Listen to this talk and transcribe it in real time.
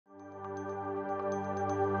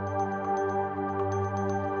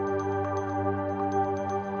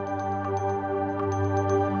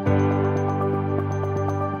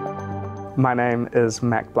My name is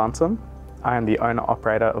Mac Blunsom. I am the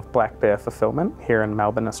owner-operator of Black Bear Fulfilment here in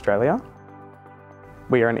Melbourne, Australia.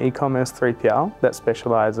 We are an e-commerce 3PL that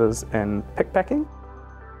specialises in pick packing.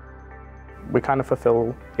 We kind of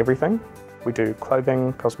fulfill everything. We do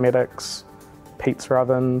clothing, cosmetics, pizza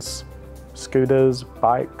ovens, scooters,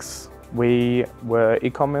 bikes. We were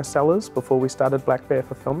e-commerce sellers before we started Black Bear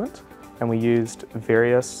Fulfilment, and we used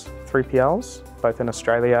various 3PLs, both in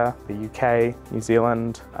Australia, the UK, New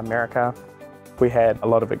Zealand, America. We had a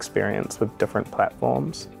lot of experience with different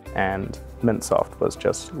platforms, and Mintsoft was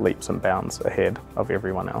just leaps and bounds ahead of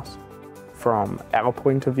everyone else. From our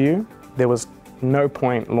point of view, there was no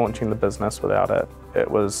point launching the business without it. It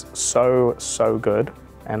was so good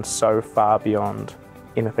and so far beyond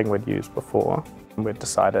anything we'd used before. We'd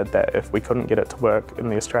decided that if we couldn't get it to work in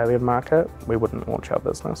the Australian market, we wouldn't launch our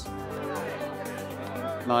business.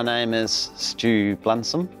 My name is Stu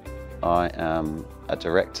Blunsom. I am a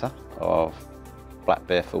director of Black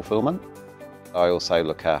Bear Fulfilment. I also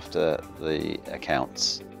look after the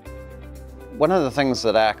accounts. One of the things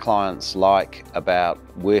that our clients like about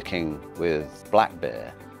working with Black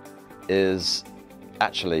Bear is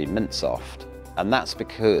actually Mintsoft. And that's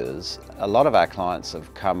because a lot of our clients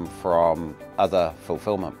have come from other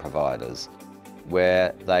fulfilment providers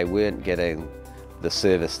where they weren't getting the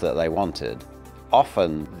service that they wanted.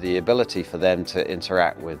 Often the ability for them to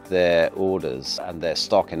interact with their orders and their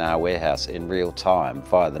stock in our warehouse in real time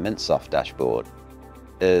via the Mintsoft dashboard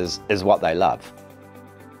is what they love.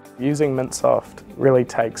 Using Mintsoft really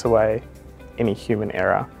takes away any human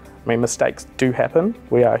error. I mean, mistakes do happen,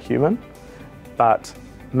 we are human, but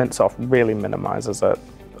Mintsoft really minimises it.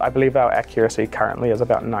 I believe our accuracy currently is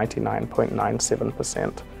about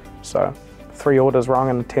 99.97%. So 3 orders wrong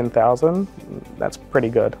in 10,000, that's pretty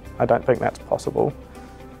good. I don't think that's possible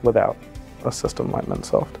without a system like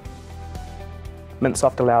Mintsoft.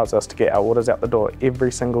 Mintsoft allows us to get our orders out the door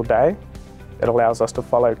every single day. It allows us to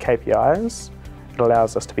follow KPIs. It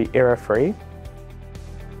allows us to be error-free.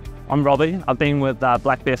 I'm Robbie. I've been with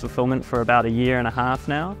Black Bear Fulfilment for about 1.5 years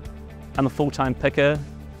now. I'm a full-time picker.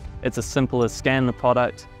 It's as simple as scan the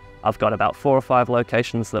product. I've got about 4 or 5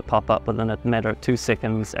 locations that pop up within a matter of 2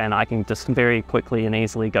 seconds, and I can just very quickly and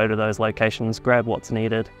easily go to those locations, grab what's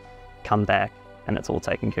needed, come back, and it's all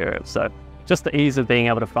taken care of. So just the ease of being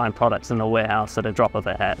able to find products in the warehouse at a drop of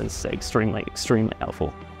a hat is extremely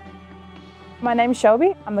helpful. My name's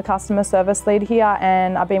Shelby. I'm the customer service lead here,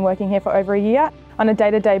 and I've been working here for over 1 year. On a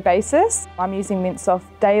day-to-day basis, I'm using Mintsoft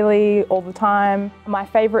daily, all the time. My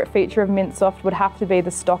favourite feature of Mintsoft would have to be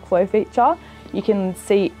the stock flow feature. You can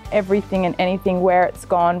see everything and anything, where it's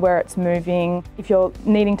gone, where it's moving. If you're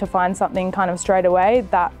needing to find something kind of straight away,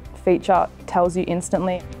 that feature tells you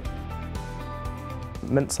instantly.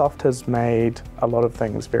 Mintsoft has made a lot of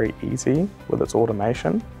things very easy with its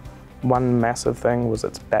automation. One massive thing was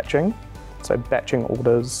its batching. So batching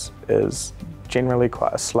orders is generally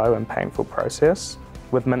quite a slow and painful process.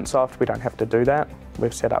 With Mintsoft, we don't have to do that.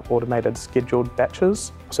 We've set up automated scheduled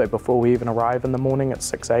batches. So before we even arrive in the morning at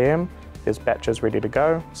 6 AM, there's batches ready to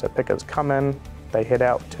go. So pickers come in, they head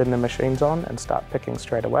out, turn their machines on and start picking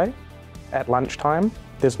straight away. At lunchtime,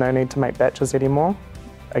 there's no need to make batches anymore.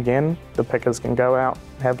 Again, the pickers can go out,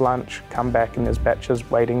 have lunch, come back, and there's batches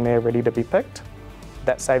waiting there ready to be picked.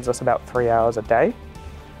 That saves us about 3 hours a day,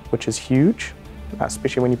 which is huge,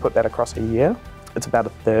 especially when you put that across a year. It's about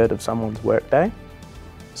 1/3 of someone's workday,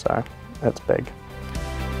 so it's big.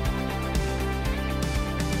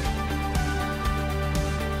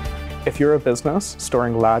 If you're a business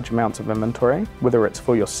storing large amounts of inventory, whether it's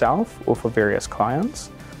for yourself or for various clients,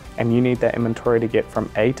 and you need that inventory to get from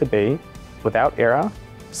A to B without error,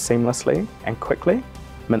 seamlessly and quickly,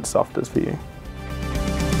 Mintsoft is for you.